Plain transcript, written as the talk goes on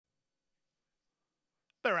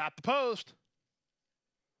They're at the post.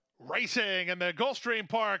 Racing in the Gulfstream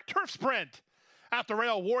Park turf sprint. At the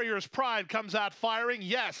rail, Warriors Pride comes out firing.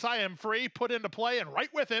 Yes, I am free. Put into play and right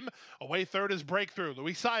with him. Away third is Breakthrough.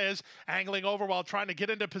 Luis Saez angling over while trying to get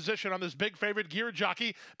into position on this big favorite gear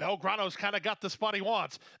jockey. Belgrano's kind of got the spot he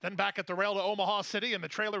wants. Then back at the rail to Omaha City, and the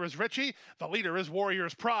trailer is Richie. The leader is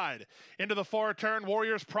Warriors Pride. Into the far turn,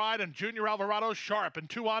 Warriors Pride and Junior Alvarado sharp and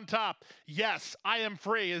two on top. Yes, I am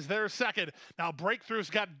free is their second. Now Breakthrough's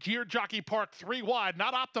got gear jockey parked three wide.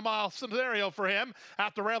 Not optimal scenario for him.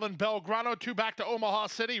 At the rail in Belgrano, two back to Omaha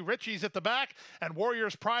City. Richie's at the back, and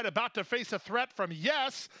Warriors Pride about to face a threat from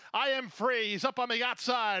Yes, I Am Free. He's up on the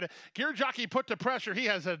outside. Gear jockey put to pressure. He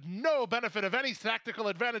has no benefit of any tactical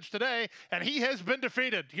advantage today, and he has been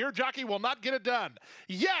defeated. Gear jockey will not get it done.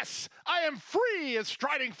 Yes, I Am Free is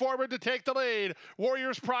striding forward to take the lead.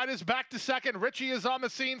 Warriors Pride is back to second. Richie is on the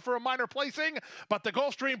scene for a minor placing, but the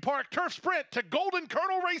Gulfstream Park turf sprint to Golden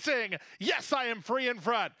Colonel Racing. Yes, I Am Free in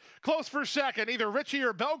front. Close for second, either Richie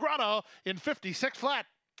or Belgrano in 56 flat.